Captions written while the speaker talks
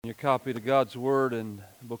Your copy to God's Word in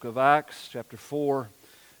the book of Acts, chapter 4,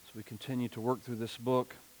 as we continue to work through this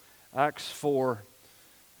book. Acts 4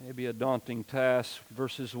 may be a daunting task,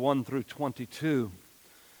 verses 1 through 22.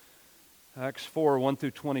 Acts 4, 1 through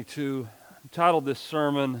 22. Entitled this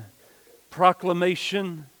sermon,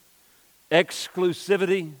 Proclamation,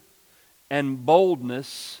 Exclusivity, and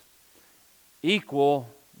Boldness equal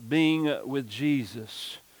being with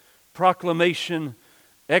Jesus. Proclamation,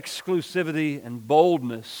 exclusivity, and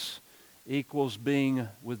boldness equals being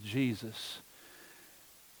with Jesus.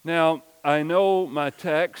 Now, I know my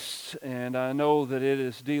text, and I know that it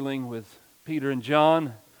is dealing with Peter and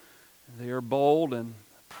John. They are bold and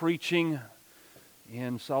preaching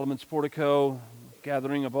in Solomon's portico,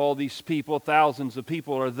 gathering of all these people. Thousands of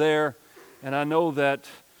people are there, and I know that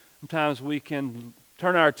sometimes we can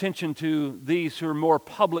turn our attention to these who are more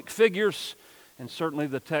public figures, and certainly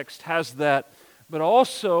the text has that. But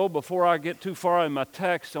also, before I get too far in my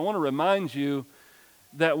text, I want to remind you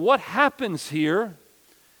that what happens here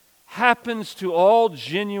happens to all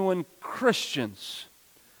genuine Christians.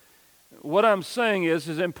 What I'm saying is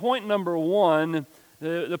in point number 1,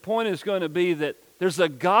 the point is going to be that there's a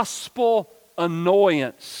gospel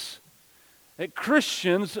annoyance. That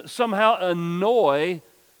Christians somehow annoy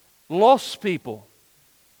lost people.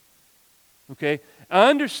 Okay? I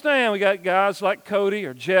understand we got guys like Cody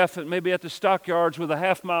or Jeff that may be at the stockyards with a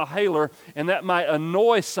half-mile hailer, and that might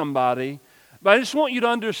annoy somebody. But I just want you to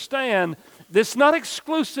understand this is not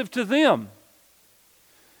exclusive to them.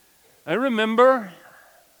 I remember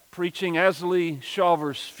preaching Asley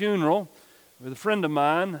Shaver's funeral with a friend of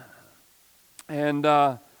mine, and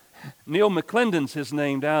Neil McClendon's his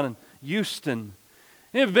name, down in Houston.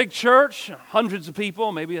 They have a big church, hundreds of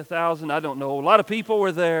people, maybe 1,000, I don't know. A lot of people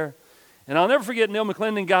were there. And I'll never forget, Neil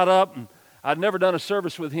McClendon got up, and I'd never done a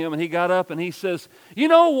service with him, and he got up and he says, "You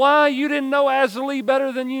know why you didn't know Azalee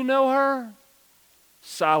better than you know her?"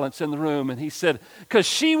 Silence in the room, and he said, "Because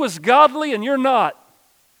she was godly and you're not."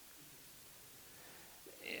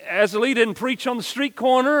 Azalee didn't preach on the street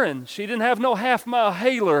corner, and she didn't have no half-mile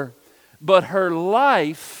hailer, but her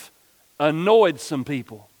life annoyed some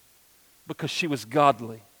people because she was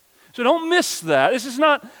godly. So don't miss that. This is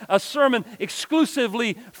not a sermon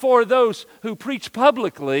exclusively for those who preach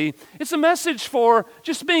publicly. It's a message for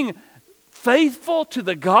just being faithful to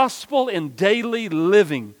the gospel in daily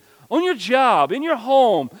living. On your job, in your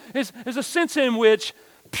home. There's a sense in which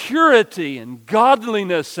purity and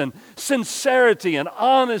godliness and sincerity and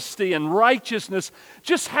honesty and righteousness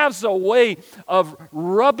just has a way of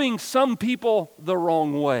rubbing some people the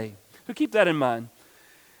wrong way. So keep that in mind.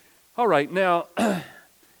 All right, now...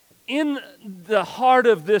 in the heart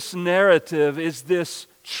of this narrative is this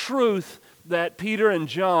truth that Peter and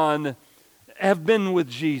John have been with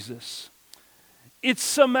Jesus.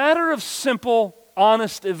 It's a matter of simple,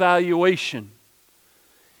 honest evaluation.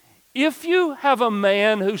 If you have a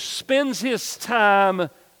man who spends his time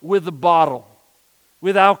with a bottle,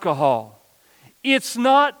 with alcohol, it's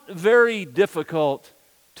not very difficult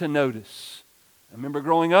to notice. I remember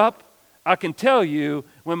growing up, I can tell you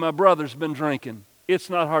when my brother's been drinking. It's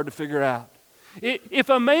not hard to figure out. If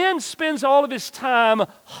a man spends all of his time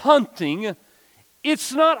hunting,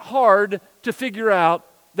 it's not hard to figure out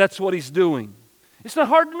that's what he's doing. It's not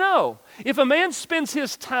hard to know. If a man spends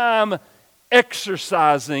his time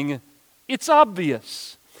exercising, it's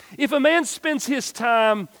obvious. If a man spends his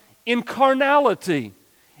time in carnality,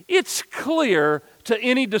 it's clear to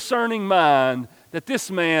any discerning mind that this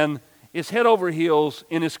man is head over heels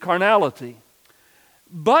in his carnality.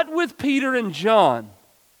 But with Peter and John,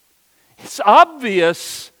 it's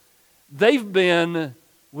obvious they've been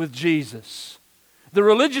with Jesus. The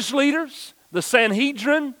religious leaders, the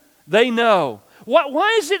Sanhedrin, they know.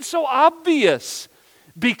 Why is it so obvious?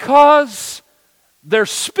 Because their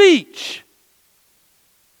speech.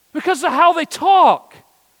 Because of how they talk.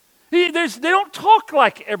 They don't talk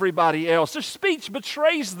like everybody else. Their speech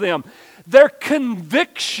betrays them. Their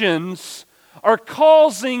convictions are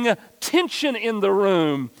causing tension in the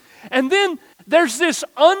room. And then there's this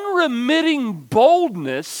unremitting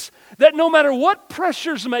boldness that no matter what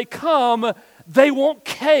pressures may come, they won't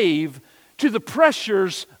cave to the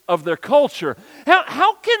pressures of their culture.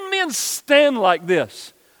 How can men stand like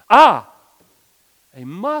this? They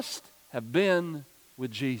must have been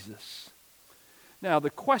with Jesus. Now,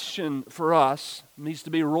 the question for us needs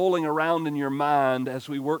to be rolling around in your mind as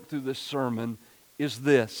we work through this sermon is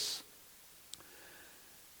this.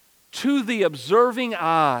 To the observing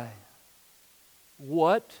eye,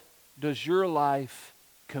 what does your life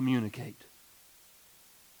communicate?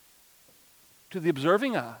 To the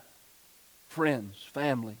observing eye, friends,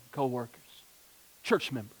 family, co-workers,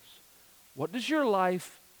 church members, what does your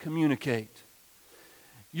life communicate.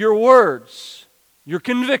 Your words, your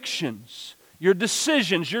convictions, your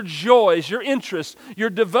decisions, your joys, your interests, your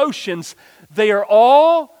devotions, they are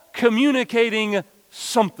all communicating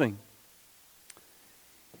something.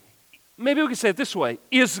 Maybe we can say it this way.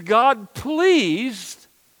 Is God pleased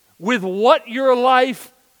with what your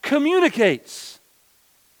life communicates?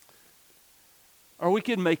 Or we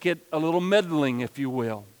could make it a little meddling, if you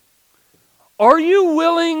will. Are you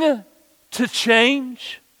willing to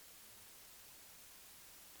change?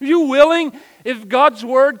 Are you willing, if God's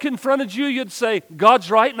Word confronted you, you'd say,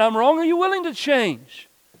 God's right and I'm wrong? Are you willing to change?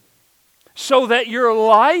 So that your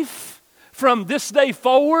life from this day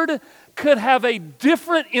forward could have a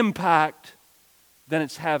different impact than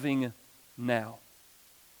it's having now.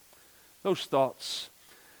 Those thoughts.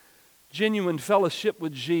 Genuine fellowship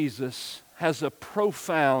with Jesus has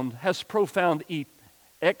profound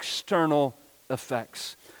external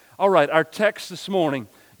effects. All right, our text this morning,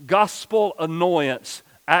 gospel annoyance,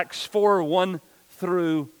 Acts 4, 1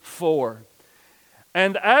 through 4.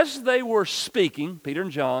 And as they were speaking, Peter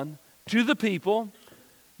and John, to the people,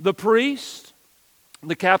 the priest,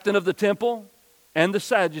 the captain of the temple, and the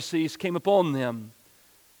Sadducees came upon them.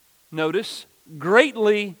 Notice,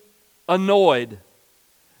 greatly annoyed.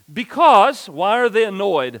 Because, why are they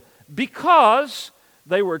annoyed? Because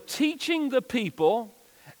they were teaching the people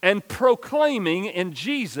and proclaiming in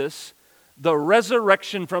Jesus the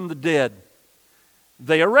resurrection from the dead.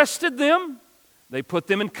 They arrested them. They put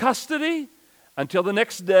them in custody until the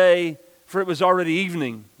next day, for it was already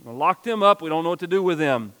evening. We locked them up. We don't know what to do with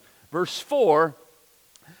them. Verse 4,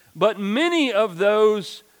 but many of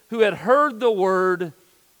those who had heard the word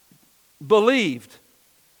believed,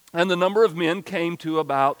 and the number of men came to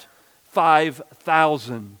about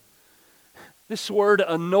 5,000. This word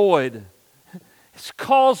annoyed is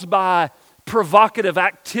caused by provocative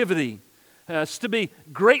activity. It's to be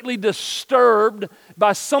greatly disturbed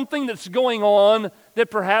by something that's going on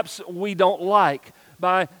that perhaps we don't like,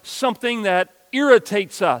 by something that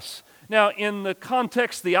irritates us. Now, in the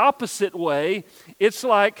context the opposite way, it's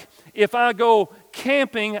like if I go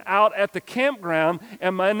camping out at the campground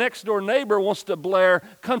and my next door neighbor wants to blare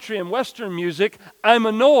country and western music, I'm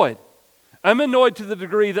annoyed. I'm annoyed to the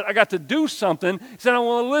degree that I got to do something. He said, I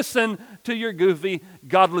want to listen to your goofy,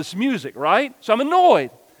 godless music, right? So I'm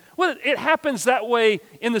annoyed. Well, it happens that way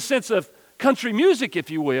in the sense of country music,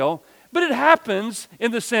 if you will, but it happens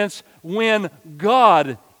in the sense when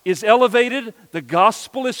God is elevated, the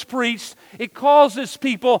gospel is preached, it causes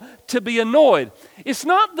people to be annoyed. It's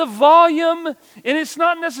not the volume, and it's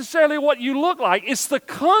not necessarily what you look like. It's the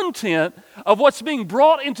content of what's being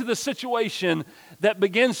brought into the situation that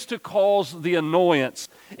begins to cause the annoyance.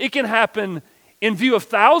 It can happen in view of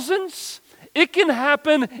thousands. It can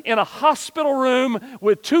happen in a hospital room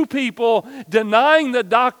with two people denying the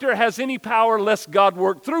doctor has any power lest God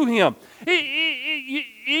work through him.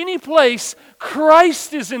 Any place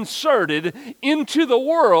Christ is inserted into the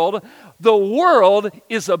world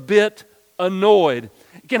is a bit annoyed.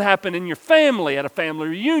 It can happen in your family, at a family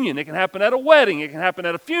reunion. It can happen at a wedding. It can happen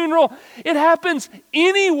at a funeral. It happens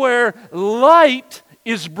anywhere light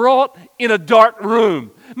is brought in a dark room.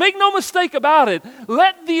 Make no mistake about it.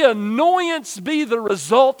 Let the annoyance be the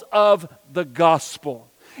result of the gospel.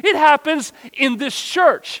 It happens in this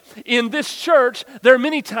church. In this church, there are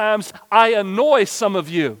many times I annoy some of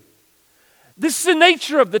you. This is the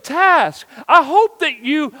nature of the task. I hope that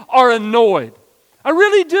you are annoyed. I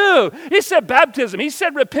really do. He said baptism. He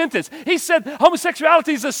said repentance. He said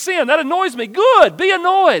homosexuality is a sin. That annoys me. Good. Be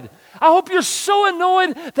annoyed. I hope you're so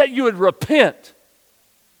annoyed that you would repent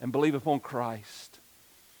and believe upon Christ.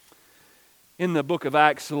 In the book of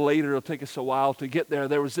Acts, later, it'll take us a while to get there,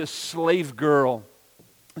 there was this slave girl.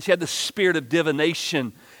 She had the spirit of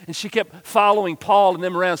divination, and she kept following Paul and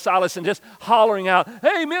them around Silas and just hollering out,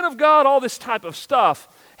 hey, men of God, all this type of stuff.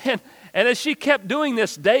 And as she kept doing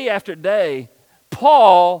this day after day,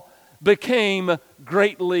 Paul became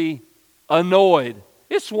greatly annoyed.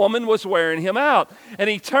 This woman was wearing him out. And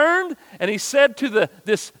he turned and he said to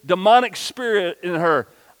this demonic spirit in her,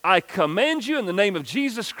 I command you in the name of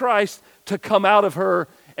Jesus Christ to come out of her.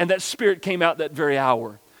 And that spirit came out that very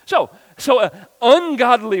hour. So an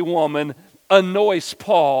ungodly woman annoys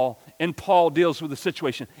Paul, and Paul deals with the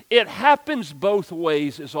situation. It happens both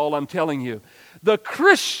ways is all I'm telling you. The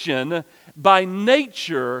Christian, by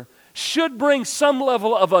nature, should bring some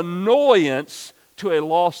level of annoyance to a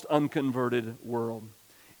lost, unconverted world.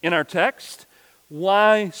 In our text,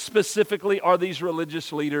 why specifically are these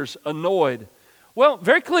religious leaders annoyed? Well,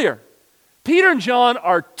 very clear. Peter and John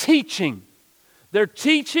are teaching. They're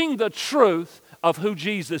teaching the truth of who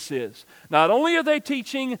Jesus is. Not only are they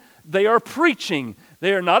teaching, they are preaching.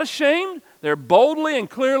 They are not ashamed. They're boldly and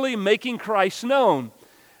clearly making Christ known.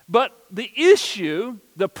 But the issue,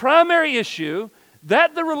 the primary issue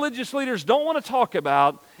that the religious leaders don't want to talk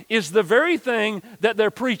about is the very thing that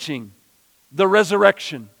they're preaching, the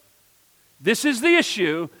resurrection. This is the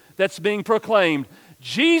issue that's being proclaimed.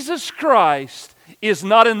 Jesus Christ is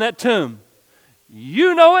not in that tomb.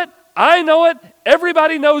 You know it. I know it.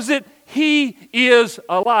 Everybody knows it. He is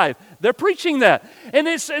alive. They're preaching that. And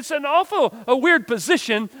it's an a weird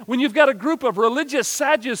position when you've got a group of religious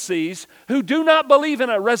Sadducees who do not believe in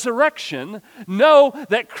a resurrection, know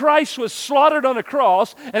that Christ was slaughtered on a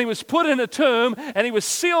cross and he was put in a tomb and he was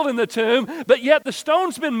sealed in the tomb, but yet the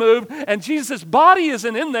stone's been moved and Jesus' body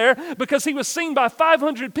isn't in there because he was seen by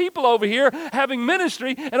 500 people over here having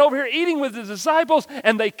ministry and over here eating with his disciples,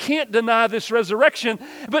 and they can't deny this resurrection.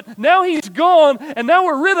 But now he's gone and now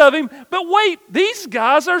we're rid of him. But wait, these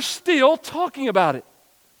guys are still talking about it.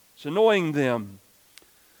 It's annoying them.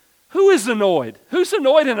 Who is annoyed? Who's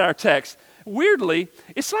annoyed in our text? Weirdly,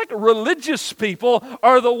 it's like religious people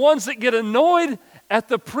are the ones that get annoyed at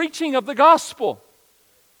the preaching of the gospel.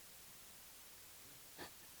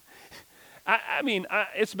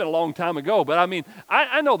 It's been a long time ago, but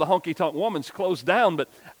I know the honky-tonk woman's closed down, but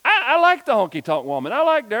I like the honky-tonk woman. I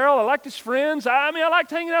like Daryl. I like his friends. I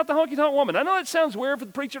liked hanging out with the honky-tonk woman. I know it sounds weird for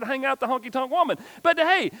the preacher to hang out with the honky-tonk woman, but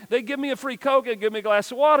hey, they give me a free Coke, they give me a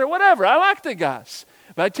glass of water, whatever. I like the guys.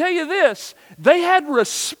 But I tell you this, they had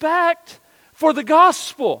respect for the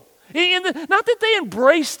gospel. Not that they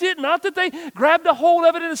embraced it, not that they grabbed a hold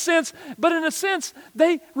of it in a sense, but in a sense,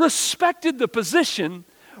 they respected the position.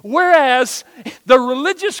 Whereas the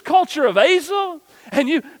religious culture of Azel, and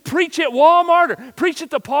you preach at Walmart or preach at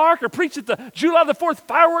the park or preach at the July the 4th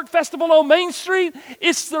firework festival on Main Street,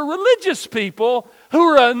 it's the religious people who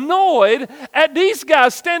are annoyed at these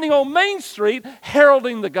guys standing on Main Street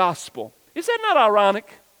heralding the gospel. Is that not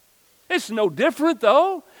ironic? It's no different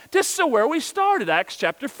though. This is where we started, Acts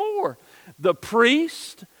chapter 4. The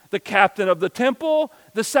priest, the captain of the temple,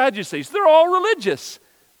 the Sadducees, they're all religious.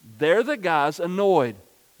 They're the guys annoyed.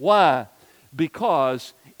 Why?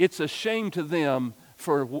 Because it's a shame to them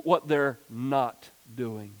for what they're not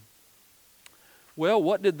doing. Well,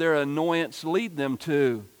 what did their annoyance lead them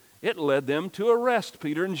to? It led them to arrest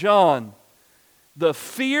Peter and John. The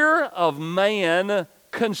fear of man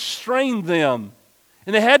constrained them,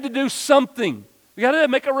 and they had to do something. We got to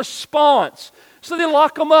make a response. So they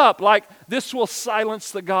lock them up like this will silence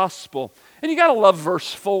the gospel. And you got to love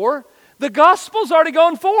verse 4. The gospel's already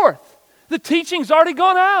gone forth. The teaching's already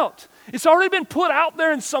gone out. It's already been put out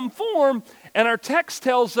there in some form, and our text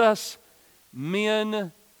tells us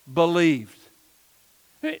men believed.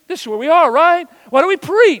 This is where we are, right? Why do we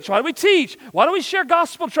preach? Why do we teach? Why do we share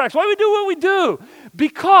gospel tracts? Why do we do what we do?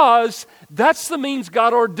 Because that's the means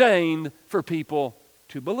God ordained for people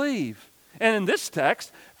to believe. And in this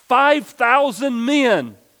text, 5,000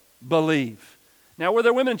 men believe. Now, were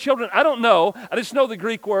there women and children? I don't know. I just know the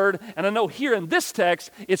Greek word, and I know here in this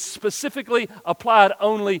text, it's specifically applied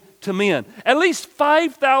only to men. At least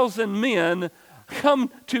 5,000 men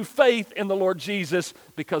come to faith in the Lord Jesus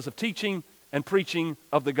because of teaching and preaching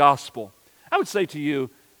of the gospel. I would say to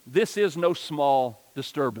you, this is no small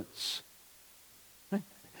disturbance.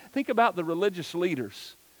 Think about the religious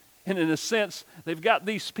leaders. And in a sense, they've got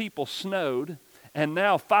these people snowed, and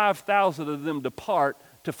now 5,000 of them depart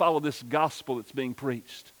to follow this gospel that's being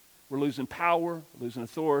preached. We're losing power, losing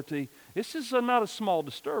authority. This is not a small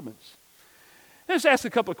disturbance. Let's ask a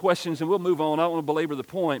couple of questions and we'll move on. I don't want to belabor the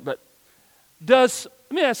point, but let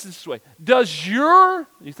me ask this way. You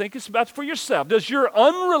think it's about for yourself, does your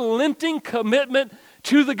unrelenting commitment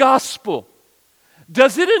to the gospel,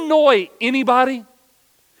 does it annoy anybody?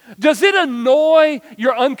 Does it annoy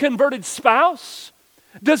your unconverted spouse?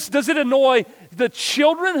 Does it annoy the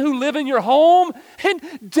children who live in your home? And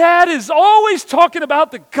Dad is always talking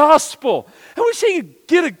about the gospel. I wish he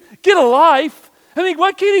could get a life.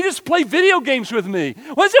 Why can't he just play video games with me?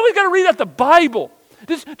 Why is he always got to read out the Bible?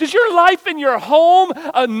 Does your life in your home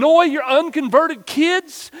annoy your unconverted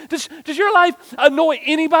kids? Does your life annoy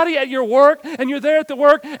anybody at your work, and you're there at the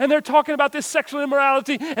work and they're talking about this sexual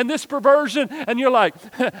immorality and this perversion, and you're like,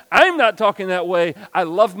 I'm not talking that way. I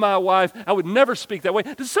love my wife. I would never speak that way.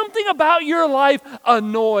 Does something about your life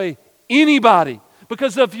annoy anybody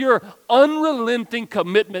because of your unrelenting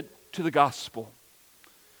commitment to the gospel?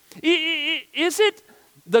 Is it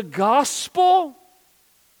the gospel?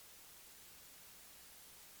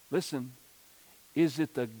 Listen, is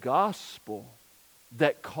it the gospel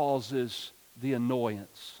that causes the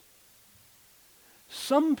annoyance?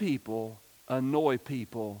 Some people annoy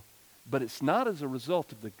people, but it's not as a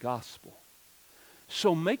result of the gospel.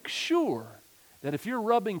 So make sure that if you're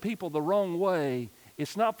rubbing people the wrong way,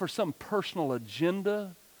 it's not for some personal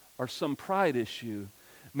agenda or some pride issue.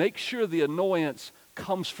 Make sure the annoyance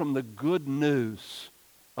comes from the good news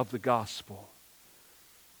of the gospel.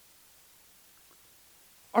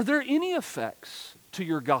 Are there any effects to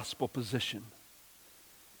your gospel position?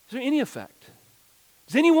 Is there any effect?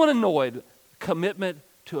 Is anyone annoyed? Commitment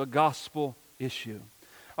to a gospel issue.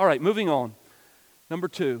 All right, moving on. Number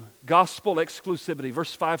 2, gospel exclusivity,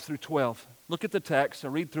 verse 5 through 12. Look at the text.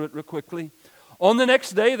 I'll read through it real quickly. On the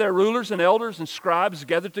next day, their rulers and elders and scribes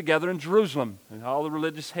gathered together in Jerusalem. And all the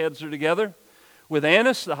religious heads are together, with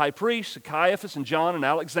Annas, the high priest, Caiaphas, and John, and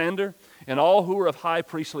Alexander, and all who were of high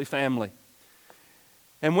priestly family.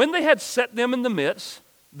 And when they had set them in the midst,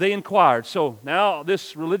 they inquired. So now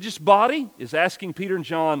this religious body is asking Peter and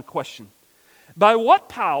John a question. By what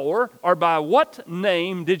power or by what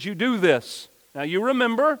name did you do this? Now you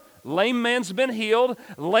remember, lame man's been healed.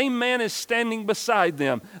 Lame man is standing beside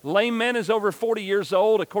them. Lame man is over 40 years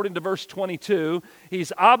old, according to verse 22.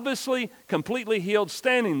 He's obviously completely healed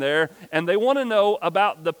standing there, and they want to know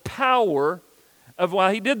about the power of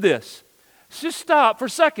why he did this. So just stop for a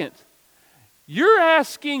second. You're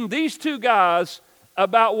asking these two guys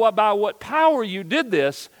about by what power you did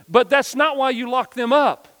this, but that's not why you locked them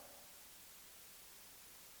up.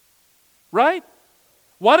 Right?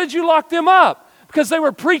 Why did you lock them up? Because they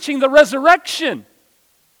were preaching the resurrection.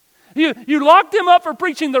 You locked them up for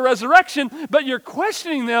preaching the resurrection, but you're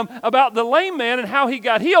questioning them about the lame man and how he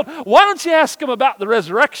got healed. Why don't you ask them about the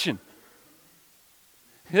resurrection?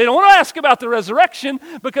 They don't want to ask about the resurrection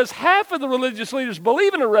because half of the religious leaders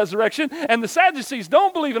believe in a resurrection and the Sadducees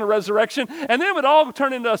don't believe in a resurrection, and then it would all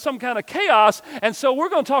turn into some kind of chaos. And so we're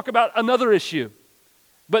going to talk about another issue,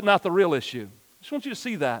 but not the real issue. I just want you to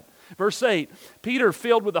see that. Verse 8, Peter,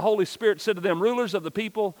 filled with the Holy Spirit, said to them, rulers of the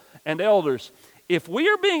people and elders, if we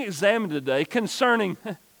are being examined today concerning,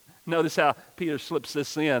 notice how Peter slips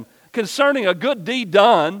this in, concerning a good deed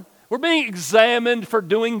done, we're being examined for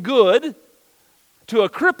doing good to a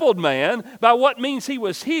crippled man, by what means he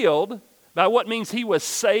was healed, by what means he was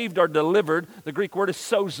saved or delivered. The Greek word is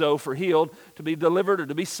sozo for healed, to be delivered or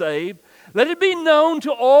to be saved. Let it be known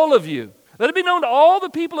to all of you. Let it be known to all the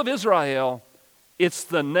people of Israel. It's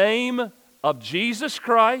the name of Jesus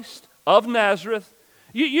Christ of Nazareth.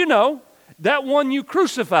 You know, that one you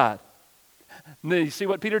crucified. And then you see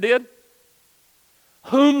what Peter did?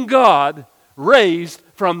 Whom God raised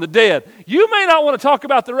from the dead. You may not want to talk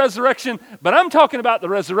about the resurrection, but I'm talking about the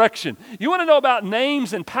resurrection. You want to know about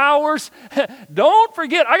names and powers? Don't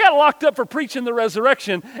forget, I got locked up for preaching the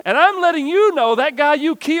resurrection, and I'm letting you know that guy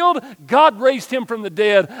you killed, God raised him from the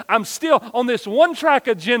dead. I'm still on this one-track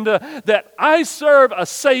agenda that I serve a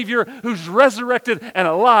Savior who's resurrected and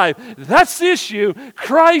alive. That's the issue.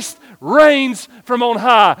 Christ reigns from on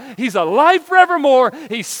high. He's alive forevermore.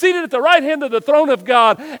 He's seated at the right hand of the throne of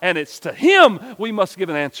God, and it's to Him we must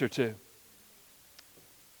give an answer to. And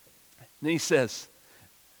he says,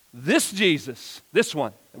 this Jesus, this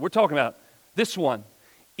one, we're talking about, this one,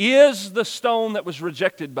 is the stone that was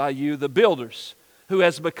rejected by you, the builders, who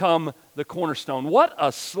has become the cornerstone. What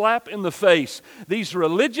a slap in the face. These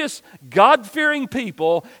religious, God-fearing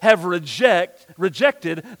people have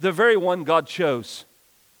rejected the very one God chose.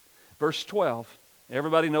 Verse 12.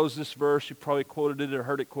 Everybody knows this verse. You probably quoted it or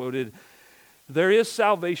heard it quoted. There is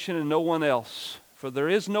salvation in no one else, for there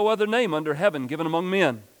is no other name under heaven given among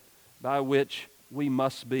men by which we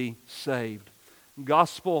must be saved.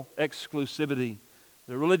 Gospel exclusivity.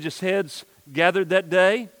 The religious heads gathered that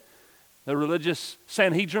day. The religious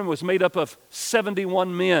Sanhedrin was made up of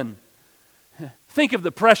 71 men. Think of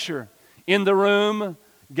the pressure in the room,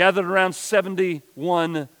 gathered around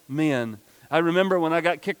 71 men. I remember when I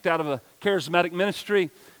got kicked out of a charismatic ministry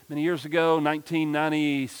many years ago,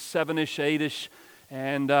 1997-ish, 8-ish,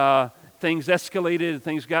 and things escalated,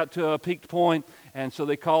 things got to a peaked point, and so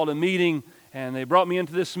they called a meeting, and they brought me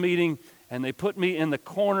into this meeting, and they put me in the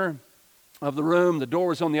corner of the room. The door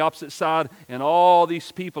was on the opposite side, and all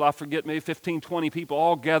these people, I forget, maybe 15, 20 people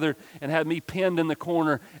all gathered and had me pinned in the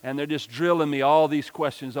corner, and they're just drilling me all these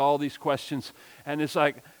questions, and it's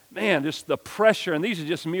like, man, just the pressure, and these are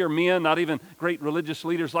just mere men, not even great religious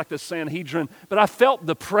leaders like the Sanhedrin, but I felt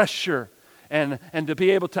the pressure and to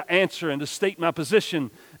be able to answer and to state my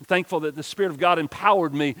position. I'm thankful that the Spirit of God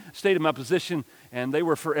empowered me, stated my position, and they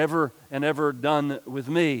were forever and ever done with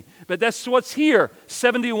me. But that's what's here.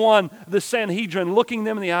 71, the Sanhedrin, looking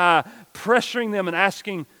them in the eye, pressuring them and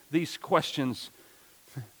asking these questions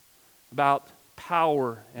about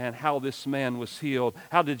power and how this man was healed.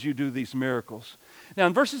 How did you do these miracles? Now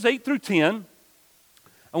in verses 8 through 10,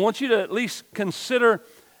 I want you to at least consider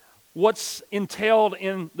what's entailed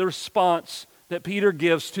in the response that Peter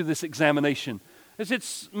gives to this examination.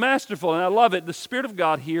 It's masterful, and I love it. The Spirit of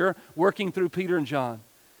God here working through Peter and John.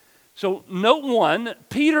 So note one,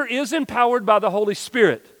 Peter is empowered by the Holy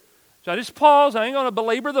Spirit. So I just pause. I ain't going to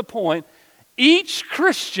belabor the point. Each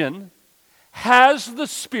Christian has the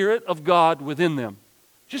Spirit of God within them.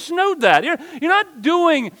 Just note that. You're not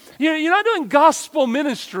doing gospel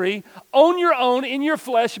ministry on your own, in your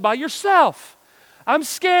flesh, by yourself. I'm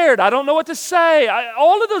scared. I don't know what to say.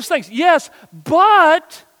 All of those things. Yes,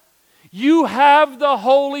 but you have the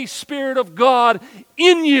Holy Spirit of God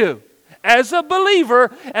in you as a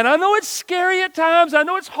believer. And I know it's scary at times. I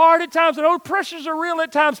know it's hard at times. I know pressures are real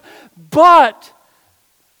at times. But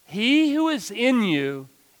He who is in you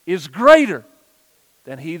is greater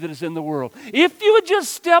than he that is in the world. If you would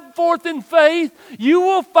just step forth in faith, you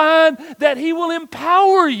will find that He will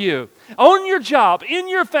empower you on your job, in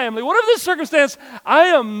your family, whatever the circumstance. I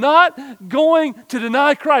am not going to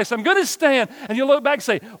deny Christ. I'm going to stand, and you'll look back and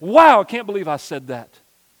say, wow, I can't believe I said that.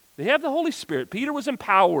 They have the Holy Spirit. Peter was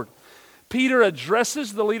empowered. Peter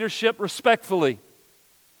addresses the leadership respectfully.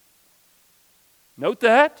 Note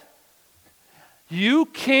that. You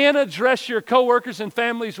can address your coworkers and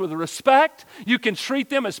families with respect. You can treat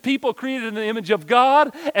them as people created in the image of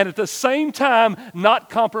God, and at the same time not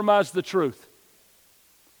compromise the truth.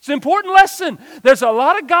 It's an important lesson. There's a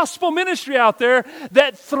lot of gospel ministry out there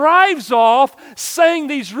that thrives off saying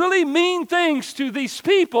these really mean things to these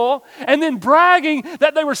people and then bragging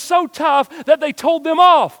that they were so tough that they told them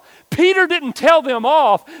off. Peter didn't tell them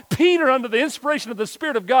off. Peter, under the inspiration of the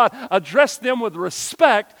Spirit of God, addressed them with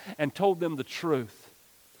respect and told them the truth.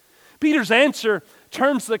 Peter's answer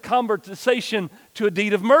turns the conversation to a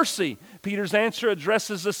deed of mercy. Peter's answer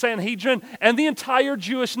addresses the Sanhedrin and the entire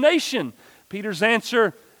Jewish nation. Peter's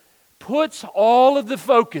answer puts all of the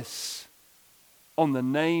focus on the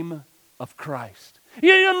name of Christ.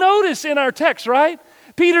 You'll notice in our text, right?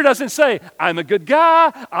 Peter doesn't say, I'm a good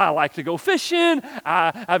guy, I like to go fishing,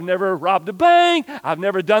 I've never robbed a bank, I've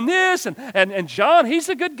never done this, and John, he's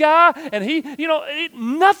a good guy, and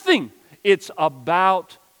nothing. It's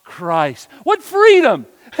about Christ. What freedom!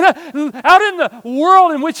 Out in the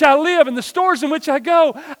world in which I live, in the stores in which I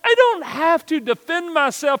go, I don't have to defend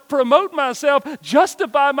myself, promote myself,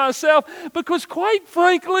 justify myself, because quite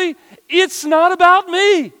frankly, it's not about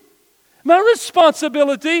me. My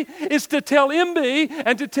responsibility is to tell MB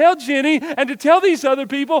and to tell Jenny and to tell these other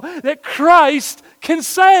people that Christ can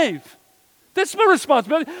save. That's my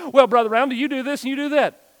responsibility. Well, Brother Round, you do this and you do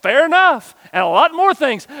that. Fair enough. And a lot more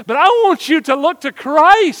things. But I want you to look to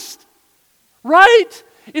Christ. Right?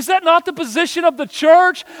 Is that not the position of the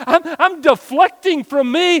church? I'm deflecting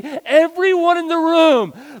from me, everyone in the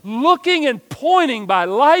room, looking and pointing by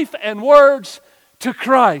life and words to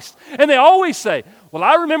Christ. And they always say, well,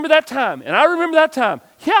 I remember that time, and I remember that time.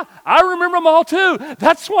 Yeah, I remember them all too.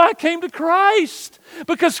 That's why I came to Christ,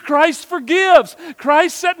 because Christ forgives.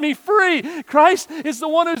 Christ set me free. Christ is the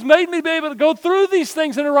one who's made me be able to go through these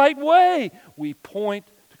things in the right way. We point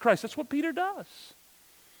to Christ. That's what Peter does.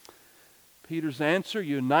 Peter's answer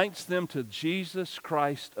unites them to Jesus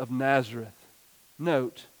Christ of Nazareth.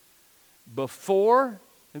 Note, before,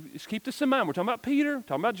 just keep this in mind. We're talking about Peter,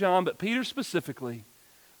 talking about John, but Peter specifically.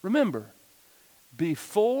 Remember,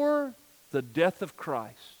 before the death of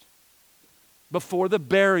Christ, before the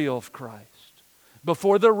burial of Christ,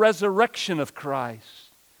 before the resurrection of Christ,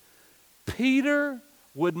 Peter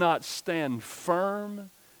would not stand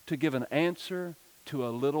firm to give an answer to a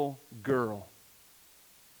little girl.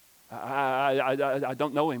 I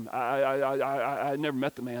don't know him. I never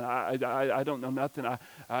met the man. I don't know nothing.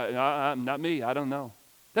 Not me. I don't know.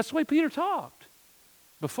 That's the way Peter talked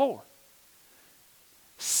before.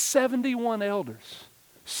 71 elders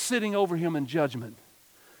sitting over him in judgment.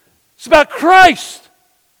 It's about Christ,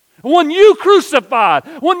 one you crucified,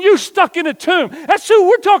 one you stuck in a tomb. That's who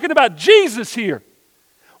we're talking about, Jesus here.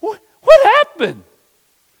 What happened?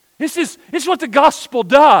 This is what the gospel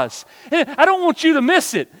does. And I don't want you to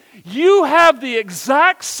miss it. You have the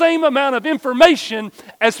exact same amount of information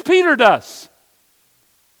as Peter does.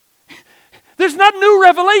 There's not new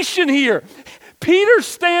revelation here. Peter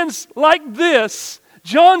stands like this.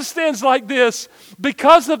 John stands like this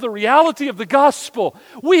because of the reality of the gospel.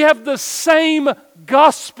 We have the same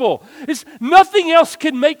gospel. Nothing else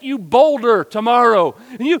can make you bolder tomorrow.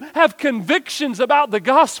 And you have convictions about the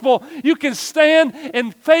gospel. You can stand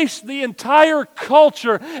and face the entire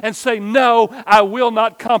culture and say, no, I will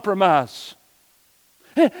not compromise.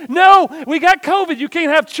 No, we got COVID. You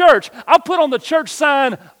can't have church. I'll put on the church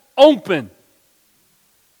sign, open.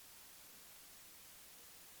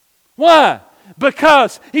 Why?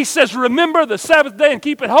 Because he says, remember the Sabbath day and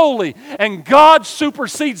keep it holy. And God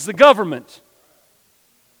supersedes the government.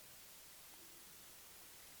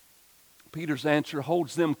 Peter's answer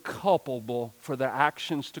holds them culpable for their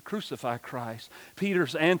actions to crucify Christ.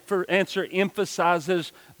 Peter's answer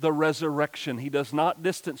emphasizes the resurrection. He does not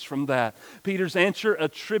distance from that. Peter's answer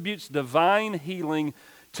attributes divine healing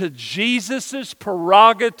to Jesus'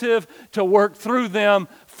 prerogative to work through them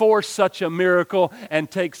for such a miracle, and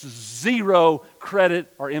takes zero credit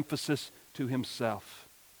or emphasis to himself.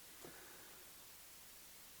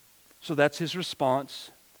 So that's his response.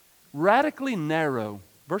 Radically narrow.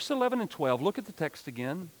 Verse 11 and 12, look at the text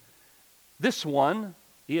again. This one,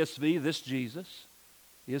 ESV, this Jesus,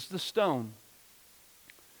 is the stone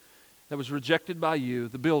that was rejected by you,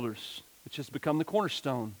 the builders, which has become the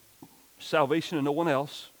cornerstone. Salvation in no one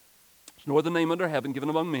else. There's no other name under heaven given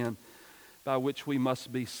among men by which we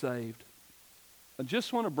must be saved. I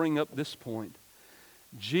just want to bring up this point.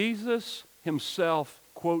 Jesus himself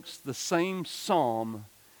quotes the same psalm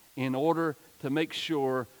in order to make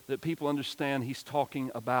sure that people understand he's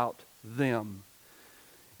talking about them.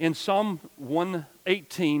 In Psalm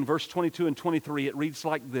 118, verse 22 and 23, it reads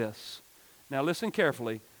like this. Now listen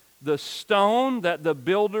carefully. The stone that the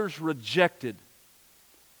builders rejected.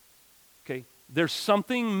 Okay, there's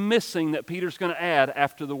something missing that Peter's going to add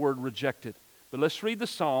after the word rejected. But let's read the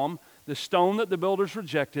psalm. The stone that the builders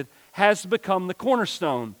rejected has become the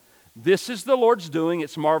cornerstone. This is the Lord's doing.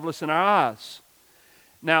 It's marvelous in our eyes.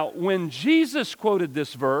 Now, when Jesus quoted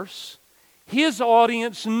this verse, his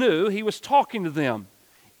audience knew he was talking to them.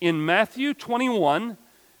 In Matthew 21,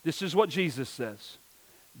 this is what Jesus says.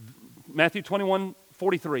 Matthew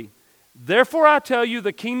 21:43. Therefore I tell you,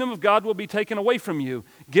 the kingdom of God will be taken away from you,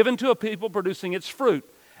 given to a people producing its fruit.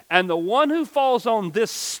 And the one who falls on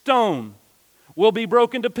this stone will be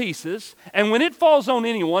broken to pieces, and when it falls on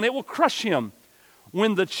anyone, it will crush him.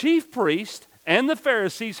 When the chief priest and the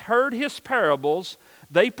Pharisees heard his parables,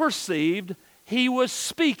 they perceived he was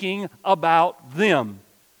speaking about them.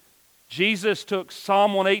 Jesus took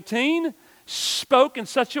Psalm 118, spoke in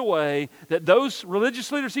such a way that those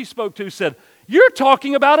religious leaders he spoke to said, "You're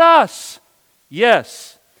talking about us."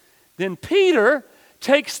 Yes. Then Peter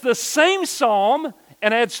takes the same psalm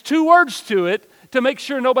and adds 2 words to it to make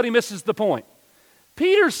sure nobody misses the point.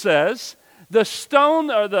 Peter says, the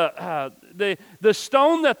stone or the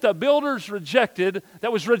stone that the builders rejected,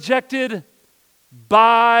 that was rejected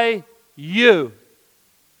by you.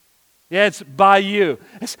 Yeah, it's by you.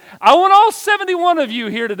 I want all 71 of you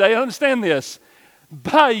here today to understand this.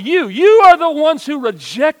 By you. You are the ones who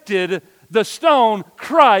rejected the stone,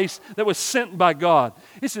 Christ, that was sent by God.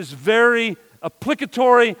 This is very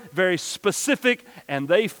applicatory, very specific, and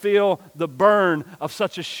they feel the burn of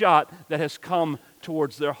such a shot that has come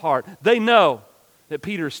towards their heart. They know that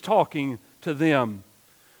Peter's talking to them.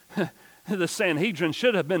 The Sanhedrin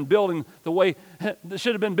should have been building the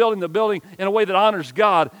building in a way that honors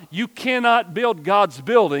God. You cannot build God's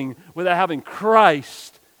building without having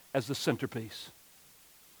Christ as the centerpiece.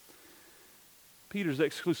 Peter's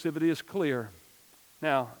exclusivity is clear.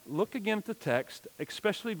 Now, look again at the text,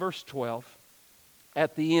 especially verse 12.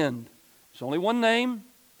 At the end, there's only one name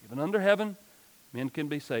given under heaven, men can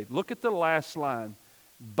be saved. Look at the last line.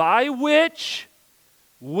 By which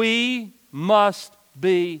we must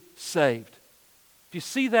be saved. If you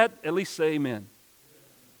see that, at least say amen.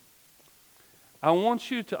 I want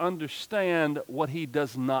you to understand what he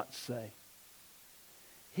does not say.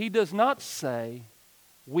 He does not say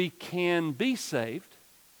we can be saved.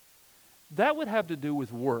 That would have to do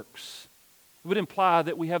with works. It would imply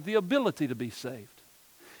that we have the ability to be saved.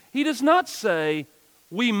 He does not say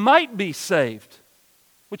we might be saved,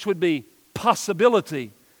 which would be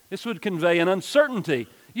possibility. This would convey an uncertainty.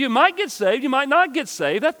 You might get saved, you might not get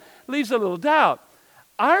saved. That leaves a little doubt.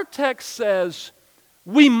 Our text says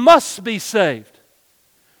we must be saved,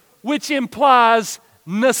 which implies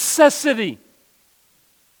necessity.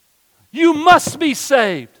 You must be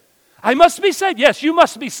saved. I must be saved. Yes, you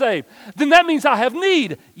must be saved. Then that means I have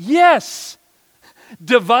need. Yes.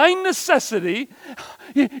 Divine necessity.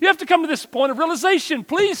 You have to come to this point of realization.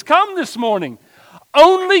 Please come this morning.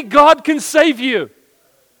 Only God can save you.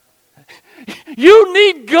 You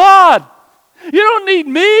need God. You don't need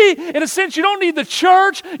me. In a sense, you don't need the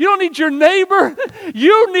church. You don't need your neighbor.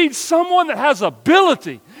 You need someone that has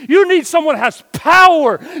ability. You need someone that has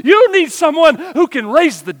power. You need someone who can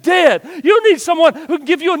raise the dead. You need someone who can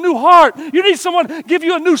give you a new heart. You need someone to give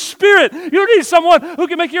you a new spirit. You need someone who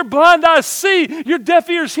can make your blind eyes see, your deaf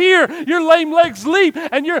ears hear, your lame legs leap,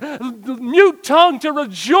 and your mute tongue to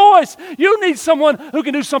rejoice. You need someone who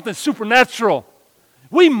can do something supernatural.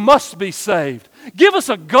 We must be saved. Give us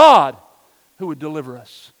a God who would deliver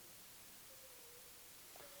us.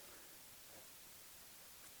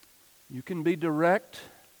 You can be direct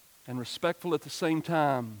and respectful at the same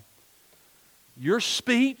time. Your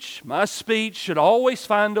speech, my speech, should always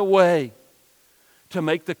find a way to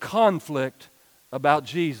make the conflict about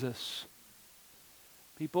Jesus.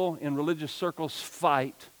 People in religious circles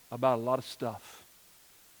fight about a lot of stuff.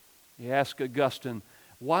 You ask Augustine,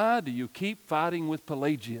 why do you keep fighting with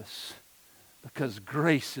Pelagius? Because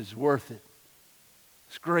grace is worth it.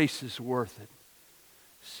 Grace is worth it.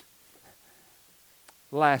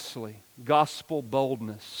 Lastly, gospel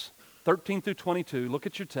boldness. 13 through 22, look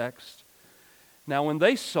at your text. Now when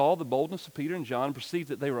they saw the boldness of Peter and John and perceived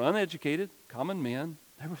that they were uneducated, common men,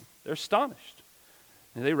 they're astonished.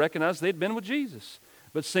 And they recognized they'd been with Jesus.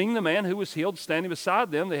 But seeing the man who was healed standing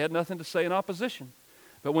beside them, they had nothing to say in opposition.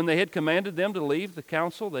 But when they had commanded them to leave the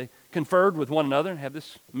council, they conferred with one another and had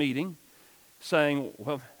this meeting, saying,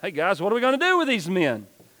 well, hey guys, what are we going to do with these men?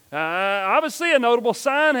 Obviously a notable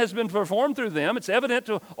sign has been performed through them. It's evident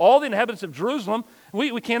to all the inhabitants of Jerusalem.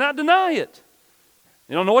 We cannot deny it.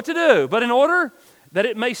 They don't know what to do. But in order that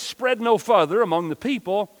it may spread no further among the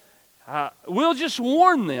people, we'll just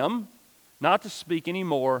warn them not to speak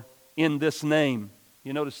anymore in this name.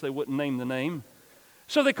 You notice they wouldn't name the name.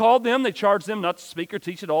 So they called them, they charged them not to speak or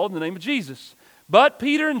teach at all in the name of Jesus. But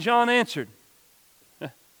Peter and John answered.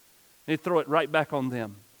 They throw it right back on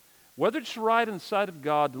them. Whether it's right in the sight of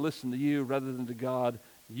God to listen to you rather than to God,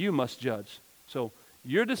 you must judge. So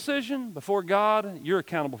your decision before God, you're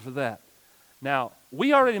accountable for that. Now,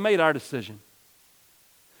 we already made our decision.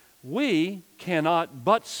 We cannot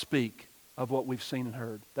but speak of what we've seen and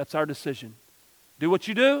heard. That's our decision. Do what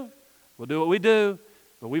you do, we'll do what we do,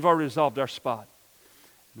 but we've already resolved our spot.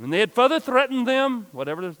 When they had further threatened them,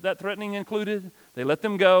 whatever that threatening included, they let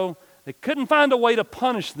them go. They couldn't find a way to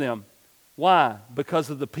punish them. Why? Because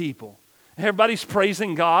of the people. Everybody's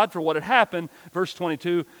praising God for what had happened. Verse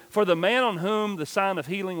 22, for the man on whom the sign of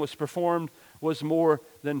healing was performed was more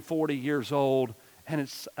than 40 years old. And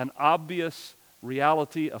it's an obvious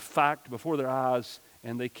reality, a fact before their eyes,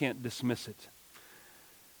 and they can't dismiss it.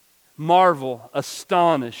 Marvel,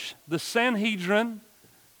 astonish. The Sanhedrin,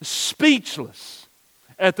 speechless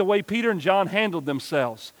at the way Peter and John handled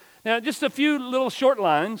themselves. Now, just a few little short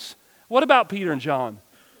lines. What about Peter and John?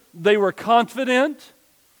 They were confident,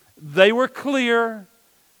 they were clear,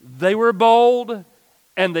 they were bold,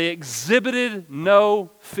 and they exhibited no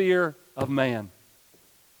fear of man.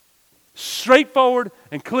 Straightforward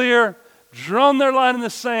and clear, drawn their line in the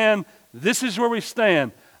sand. This is where we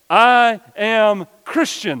stand. I am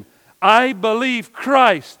Christian. I believe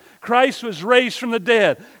Christ. Christ was raised from the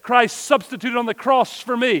dead. Christ substituted on the cross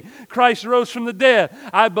for me. Christ rose from the dead.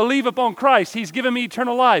 I believe upon Christ. He's given me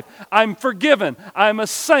eternal life. I'm forgiven. I'm a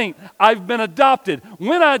saint. I've been adopted.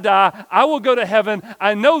 When I die, I will go to heaven.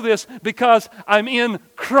 I know this because I'm in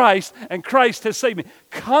Christ and Christ has saved me.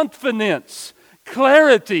 Confidence,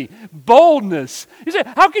 clarity, boldness. You say,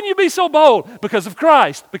 how can you be so bold? Because of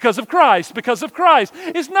Christ, because of Christ, because of Christ.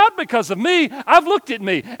 It's not because of me. I've looked at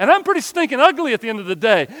me, and I'm pretty stinking ugly at the end of the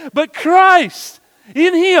day. But Christ,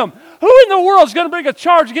 in Him, who in the world is going to bring a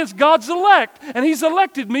charge against God's elect? And He's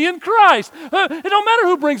elected me in Christ. It don't matter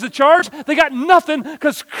who brings the charge. They got nothing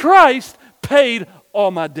because Christ paid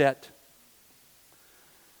all my debt.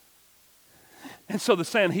 And so the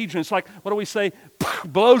Sanhedrin, it's like, what do we say?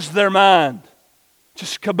 Blows their mind.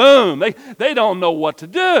 Just kaboom. They don't know what to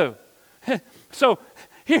do. So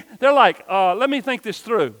here they're like, let me think this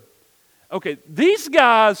through. Okay, these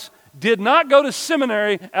guys did not go to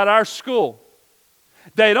seminary at our school.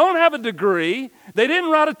 They don't have a degree. They didn't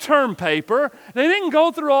write a term paper. They didn't go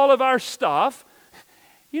through all of our stuff.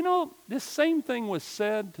 You know, this same thing was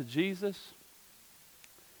said to Jesus.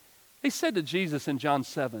 They said to Jesus in John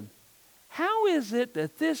 7, how is it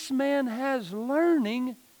that this man has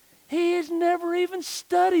learning he has never even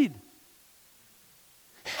studied?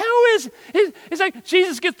 How is it? It's like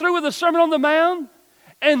Jesus gets through with the Sermon on the Mount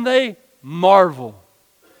and they marvel.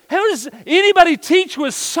 How does anybody teach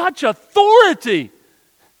with such authority?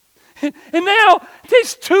 And now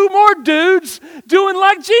these two more dudes doing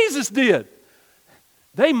like Jesus did.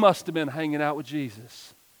 They must have been hanging out with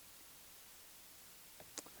Jesus.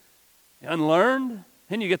 Unlearned.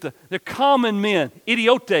 Then you get they're common men,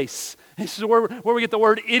 idiotes. This is where we get the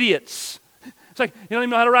word idiots. It's like you don't even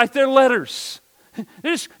know how to write their letters.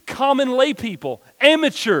 They're just common lay people,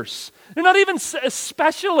 amateurs. They're not even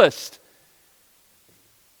specialists.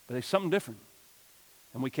 But there's something different,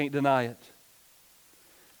 and we can't deny it.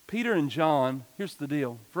 Peter and John, here's the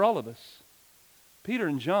deal for all of us. Peter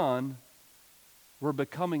and John were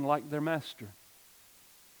becoming like their master.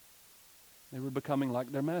 They were becoming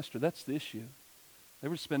like their master. That's the issue. They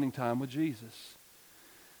were spending time with Jesus.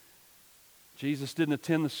 Jesus didn't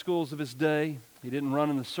attend the schools of his day. He didn't run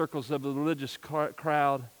in the circles of the religious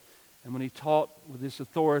crowd. And when he taught with his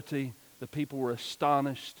authority, the people were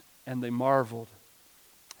astonished and they marveled.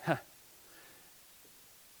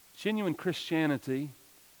 Genuine Christianity,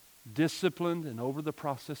 disciplined and over the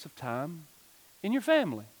process of time, in your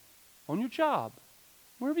family, on your job,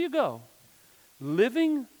 wherever you go,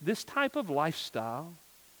 living this type of lifestyle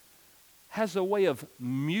has a way of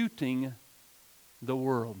muting the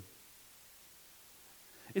world.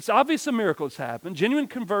 It's obvious a miracle has happened. Genuine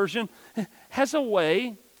conversion has a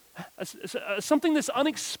way, something that's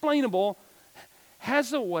unexplainable,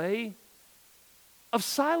 has a way of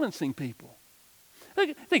silencing people.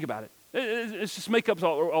 Think about it. Let's just make up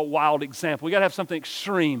a wild example. We got to have something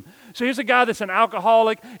extreme. So here's a guy that's an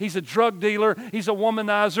alcoholic. He's a drug dealer. He's a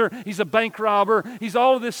womanizer. He's a bank robber. He's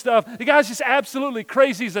all of this stuff. The guy's just absolutely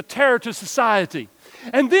crazy. He's a terror to society.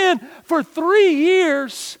 And then for 3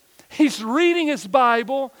 years, he's reading his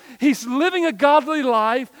Bible. He's living a godly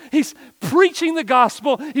life. He's preaching the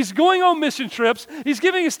gospel. He's going on mission trips. He's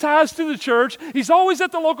giving his tithes to the church. He's always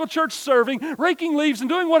at the local church serving, raking leaves and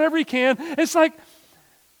doing whatever he can. It's like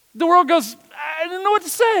the world goes, I don't know what to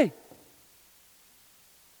say.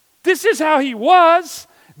 This is how he was.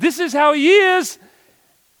 This is how he is.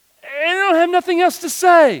 And I don't have nothing else to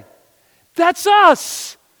say. That's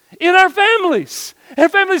us in our families.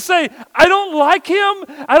 And families say, I don't like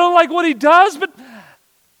him. I don't like what he does, but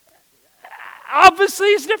obviously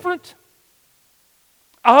he's different.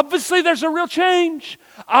 Obviously there's a real change.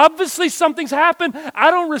 Obviously something's happened.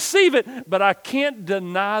 I don't receive it, but I can't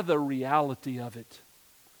deny the reality of it.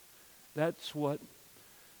 That's what,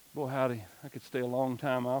 boy howdy, I could stay a long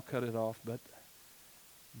time, I'll cut it off, but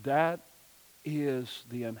that is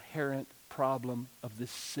the inherent problem of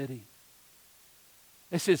this city.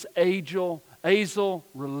 This is azal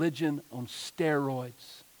religion on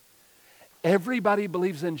steroids. Everybody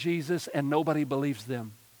believes in Jesus and nobody believes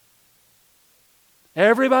them.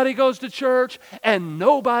 Everybody goes to church and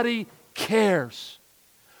nobody cares.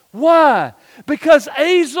 Why? Because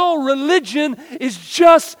azal religion is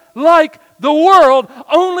just like the world,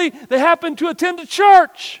 only they happen to attend a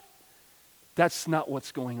church. That's not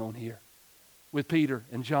what's going on here with Peter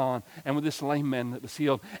and John and with this lame man that was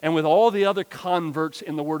healed and with all the other converts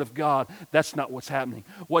in the Word of God. That's not what's happening.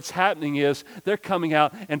 What's happening is they're coming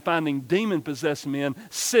out and finding demon-possessed men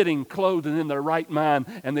sitting clothed and in their right mind,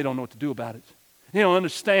 and they don't know what to do about it. They don't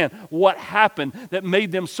understand what happened that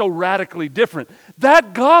made them so radically different.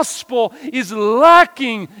 That gospel is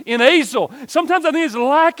lacking in Azal. Sometimes I think it's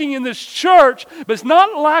lacking in this church, but it's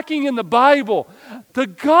not lacking in the Bible. The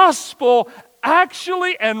gospel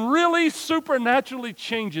actually and really supernaturally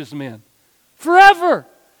changes men forever.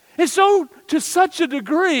 And so to such a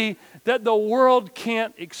degree that the world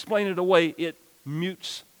can't explain it away. It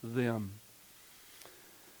mutes them.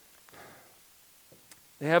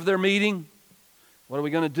 They have their meeting. What are we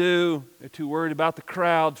going to do? They're too worried about the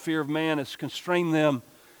crowd. Fear of man has constrained them.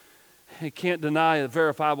 They can't deny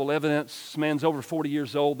verifiable evidence. This man's over 40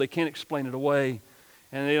 years old. They can't explain it away.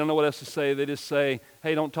 And they don't know what else to say. They just say,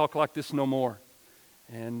 hey, don't talk like this no more.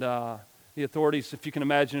 And the authorities, if you can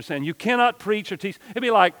imagine, are saying, you cannot preach or teach. It'd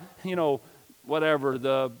be like, whatever,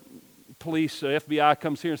 the police or FBI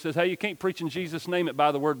comes here and says, hey, you can't preach in Jesus' name at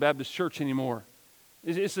By the Word Baptist Church anymore.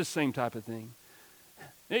 It's the same type of thing.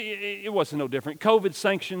 It wasn't no different. COVID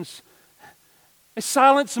sanctions, it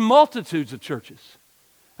silenced multitudes of churches.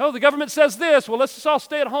 Oh, the government says this. Well, let's just all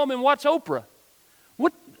stay at home and watch Oprah.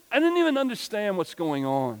 What? I didn't even understand what's going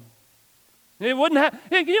on. It wouldn't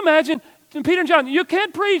can you imagine, Peter and John, you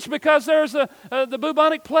can't preach because there's the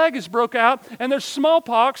bubonic plague has broke out, and there's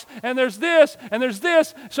smallpox, and there's this, and there's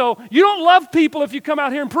this. So you don't love people if you come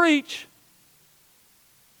out here and preach.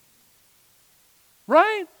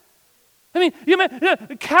 Right? I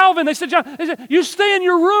mean, Calvin, they said, John, you stay in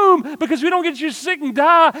your room because we don't get you sick and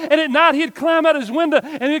die. And at night he'd climb out his window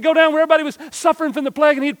and he'd go down where everybody was suffering from the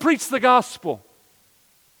plague and he'd preach the gospel.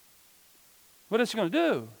 What is he going to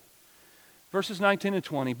do? Verses 19 and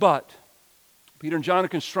 20. But Peter and John are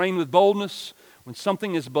constrained with boldness. When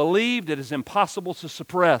something is believed, it is impossible to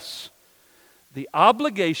suppress. The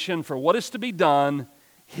obligation for what is to be done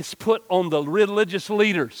is put on the religious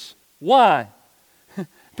leaders. Why?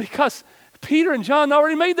 Because Peter and John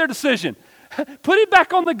already made their decision. Put it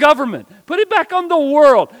back on the government. Put it back on the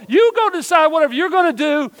world. You go decide whatever you're going to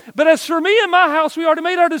do. But as for me and my house, we already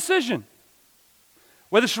made our decision.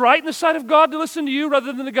 Whether it's right in the sight of God to listen to you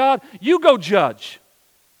rather than to God, you go judge.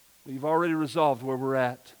 We've already resolved where we're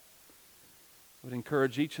at. I would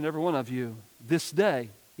encourage each and every one of you this day,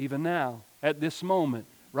 even now, at this moment,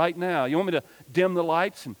 right now. You want me to dim the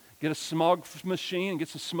lights and get a smog machine and get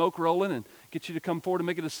some smoke rolling and get you to come forward and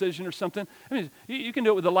make a decision or something. I mean, you can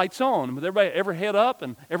do it with the lights on, with every head up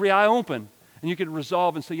and every eye open. And you can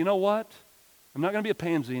resolve and say, you know what? I'm not going to be a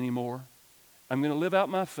pansy anymore. I'm going to live out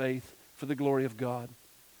my faith for the glory of God.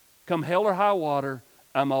 Come hell or high water,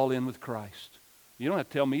 I'm all in with Christ. You don't have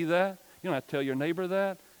to tell me that. You don't have to tell your neighbor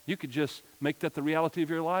that. You could just make that the reality of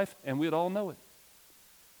your life, and we'd all know it.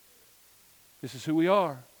 This is who we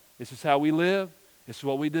are. This is how we live. This is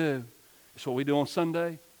what we do. It's what we do on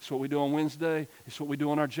Sunday. It's what we do on Wednesday. It's what we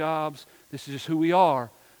do on our jobs. This is just who we are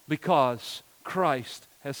because Christ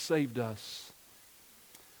has saved us.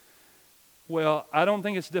 Well, I don't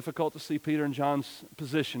think it's difficult to see Peter and John's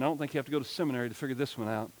position. I don't think you have to go to seminary to figure this one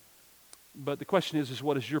out. But the question is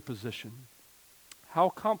what is your position? How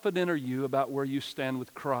confident are you about where you stand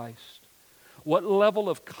with Christ? What level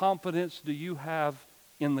of confidence do you have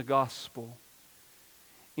in the gospel?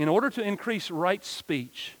 In order to increase right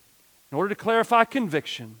speech, in order to clarify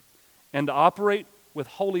conviction, and to operate with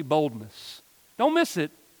holy boldness, don't miss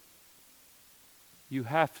it, you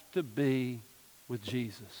have to be with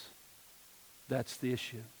Jesus. That's the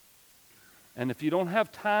issue. And if you don't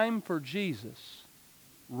have time for Jesus,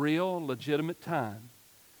 real, legitimate time,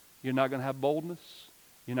 you're not going to have boldness,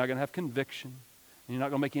 you're not going to have conviction, and you're not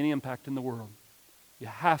going to make any impact in the world. You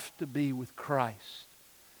have to be with Christ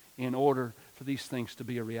in order for these things to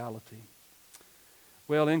be a reality.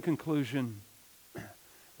 Well, in conclusion,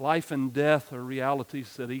 life and death are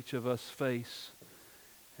realities that each of us face.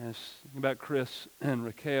 And I was thinking about Chris and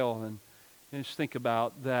Raquel, and just think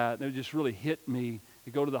about that. It just really hit me.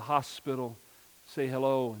 You go to the hospital, say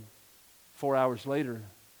hello, and 4 hours later,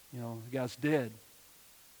 the guy's dead.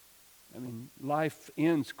 I mean, life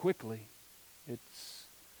ends quickly.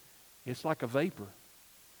 It's like a vapor.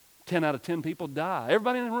 10 out of 10 people die.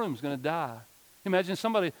 Everybody in the room is going to die. Imagine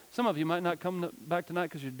some of you might not come back tonight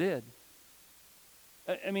because you're dead.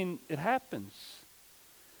 I mean, it happens.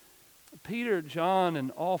 Peter, John,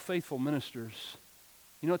 and all faithful ministers,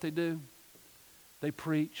 you know what they do? They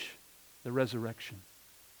preach the resurrection.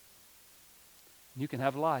 You can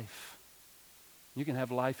have life. You can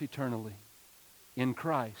have life eternally in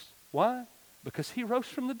Christ. Why? Because he rose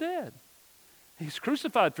from the dead. He's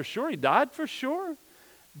crucified for sure. He died for sure.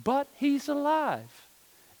 But he's alive.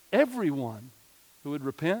 Everyone who would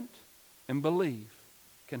repent and believe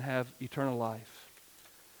can have eternal life.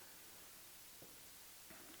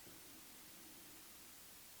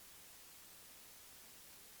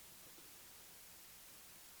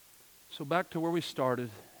 So back to where we started,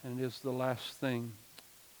 and it is the last thing,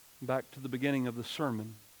 back to the beginning of the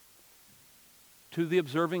sermon. To the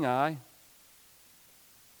observing eye,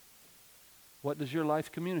 what does your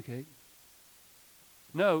life communicate?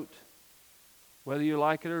 Note, whether you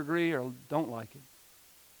like it or agree or don't like it,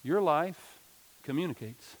 your life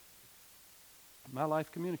communicates. My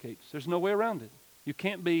life communicates. There's no way around it. You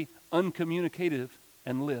can't be uncommunicative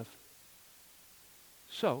and live.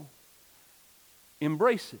 So,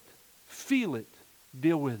 embrace it, feel it,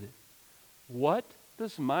 deal with it. What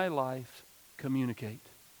does my life communicate?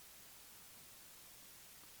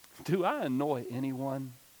 Do I annoy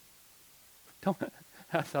anyone?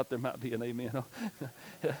 I thought there might be an amen.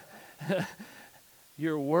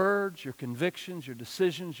 Your words, your convictions, your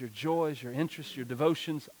decisions, your joys, your interests, your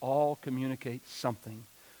devotions all communicate something.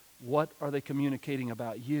 What are they communicating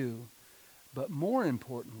about you? But more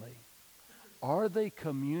importantly, are they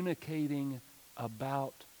communicating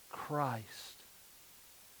about Christ?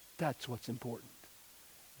 That's what's important.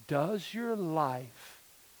 Does your life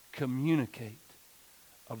communicate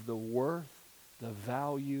of the worth, the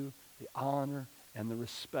value, the honor, and the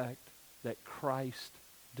respect that Christ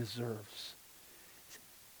deserves?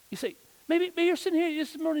 You say, maybe you're sitting here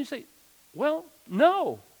this morning and you say, well,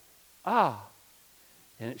 no. And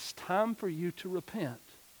it's time for you to repent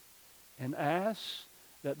and ask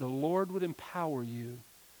that the Lord would empower you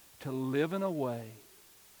to live in a way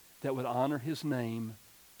that would honor his name,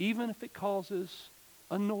 even if it causes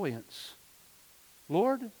annoyance.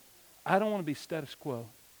 Lord, I don't want to be status quo.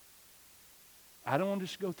 I don't want to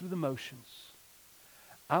just go through the motions.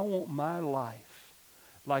 I want my life,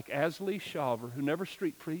 like Ashley Shaver, who never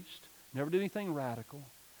street preached, never did anything radical.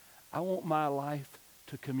 I want my life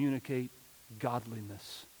to communicate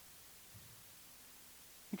godliness.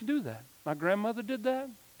 You can do that. My grandmother did that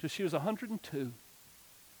till she was 102.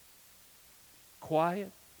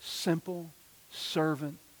 Quiet, simple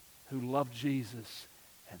servant who loved Jesus.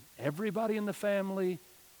 And everybody in the family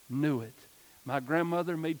knew it. My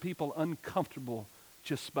grandmother made people uncomfortable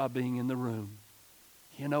just by being in the room.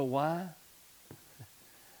 You know why?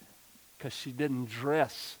 Because she didn't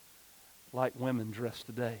dress like women dress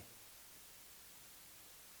today.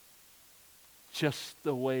 just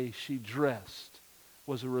the way she dressed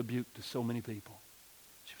was a rebuke to so many people.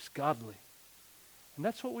 She was godly. And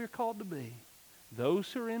that's what we're called to be.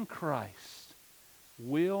 Those who are in Christ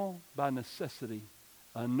will, by necessity,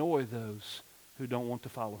 annoy those who don't want to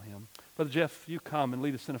follow him. Brother Jeff, you come and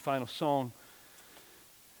lead us in a final song.